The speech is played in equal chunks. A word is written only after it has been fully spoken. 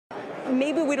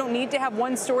maybe we don't need to have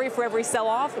one story for every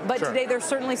sell-off, but Sure. Today there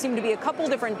certainly seemed to be a couple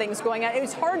different things going on. It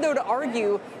was hard, though, to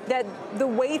argue that the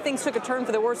way things took a turn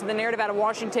for the worse of the narrative out of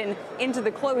Washington into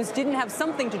the close didn't have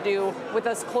something to do with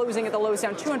us closing at the lows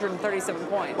down 237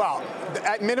 points. Well,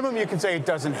 at minimum, you can say it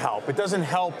doesn't help. It doesn't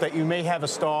help that you may have a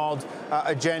stalled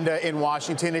agenda in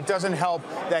Washington. It doesn't help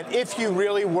that if you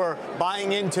really were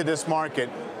buying into this market,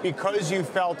 because you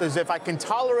felt as if I can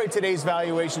tolerate today's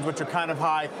valuations, which are kind of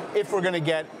high, if we're going to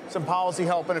get some policy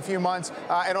help in a few months,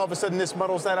 and all of a sudden this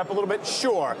muddles that up a little bit,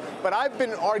 sure. But I've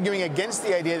been arguing against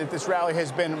the idea that this rally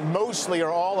has been mostly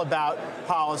or all about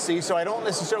policy, so I don't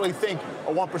necessarily think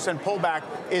a 1% pullback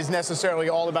is necessarily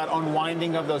all about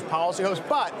unwinding of those policy hopes.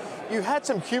 But you had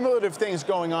some cumulative things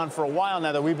going on for a while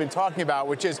now that we've been talking about,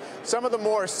 which is some of the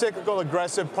more cyclical,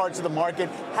 aggressive parts of the market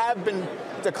have been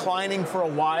declining for a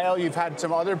while. You've had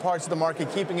some other parts of the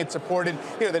market keeping it supported.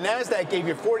 You know, the NASDAQ gave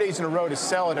you 4 days in a row to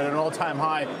sell it at an all-time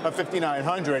high of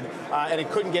 5,900, and it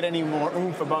couldn't get any more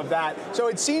oomph above that. So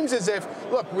it seems as if,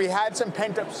 look, we had some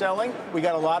pent-up selling. We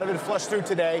got a lot of it flushed through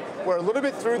today. We're a little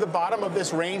bit through the bottom of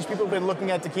this range people have been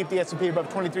looking at to keep the S&P above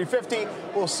 2350.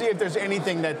 We'll see if there's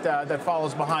anything that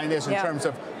follows behind this in terms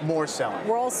of more selling.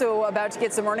 We're also about to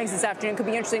get some earnings this afternoon. Could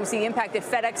be interesting to see the impact that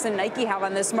FedEx and Nike have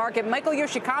on this market. Michael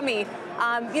Yoshikami,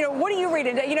 what are you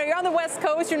reading? You're on the West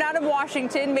Coast. You're not in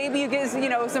Washington. Maybe you get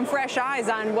some fresh eyes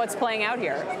on what's playing out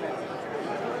here.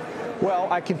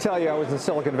 Well, I can tell you I was in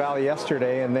Silicon Valley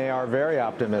yesterday, and they are very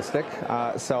optimistic.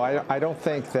 So I don't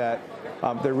think that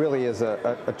there really is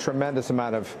a tremendous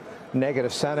amount of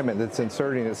negative sentiment that's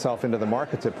inserting itself into the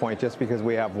markets at point just because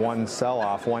we have one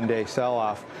sell-off, one-day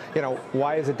sell-off.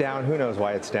 Why is it down? Who knows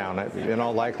why it's down? In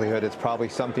all likelihood, it's probably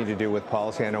something to do with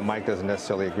policy. I know Mike doesn't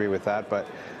necessarily agree with that, but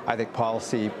I think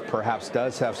policy perhaps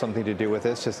does have something to do with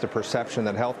this, just a perception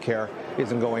that healthcare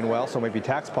isn't going well, so maybe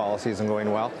tax policy isn't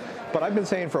going well. But I've been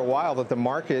saying for a while that the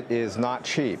market is not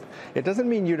cheap. It doesn't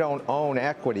mean you don't own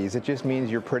equities. It just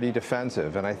means you're pretty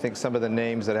defensive. And I think some of the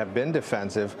names that have been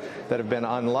defensive, that have been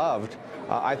unloved,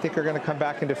 I think are going to come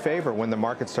back into favor when the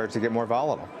market starts to get more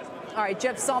volatile. All right,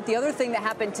 Jeff Salt, the other thing that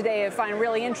happened today I find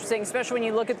really interesting, especially when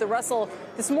you look at the Russell.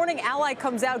 This morning, Ally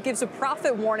comes out, gives a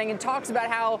profit warning, and talks about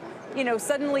how,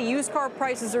 suddenly used car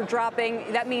prices are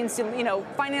dropping. That means,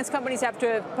 finance companies have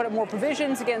to put up more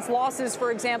provisions against losses,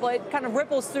 for example. It kind of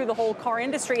ripples through the whole car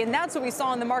industry, and that's what we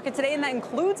saw in the market today, and that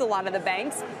includes a lot of the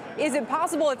banks. Is it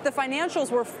possible if the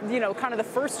financials were, kind of the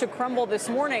first to crumble this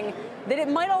morning, that it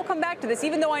might all come back to this,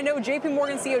 even though I know JP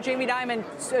Morgan CEO Jamie Dimon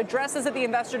addresses at the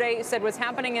Investor Day, said what's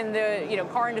happening in the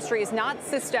car industry is not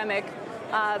systemic,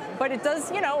 but it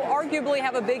does, arguably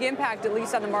have a big impact, at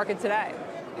least on the market today.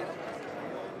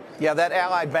 Yeah, that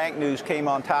Allied Bank news came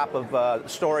on top of a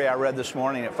story I read this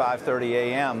morning at 5:30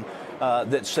 a.m.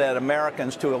 That said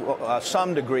Americans, to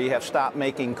some degree, have stopped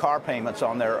making car payments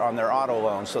on their auto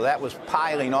loans. So that was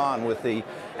piling on with the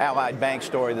Allied Bank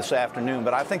story this afternoon.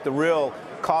 But I think the real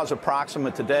cause proxima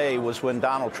today was when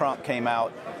Donald Trump came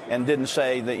out and didn't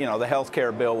say that, the health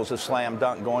care bill was a slam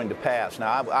dunk going to pass.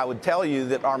 Now, I would tell you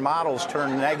that our models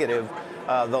turned negative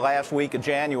the last week of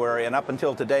January, and up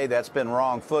until today, that's been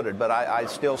wrong-footed. But I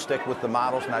still stick with the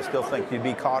models, and I still think you'd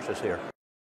be cautious here.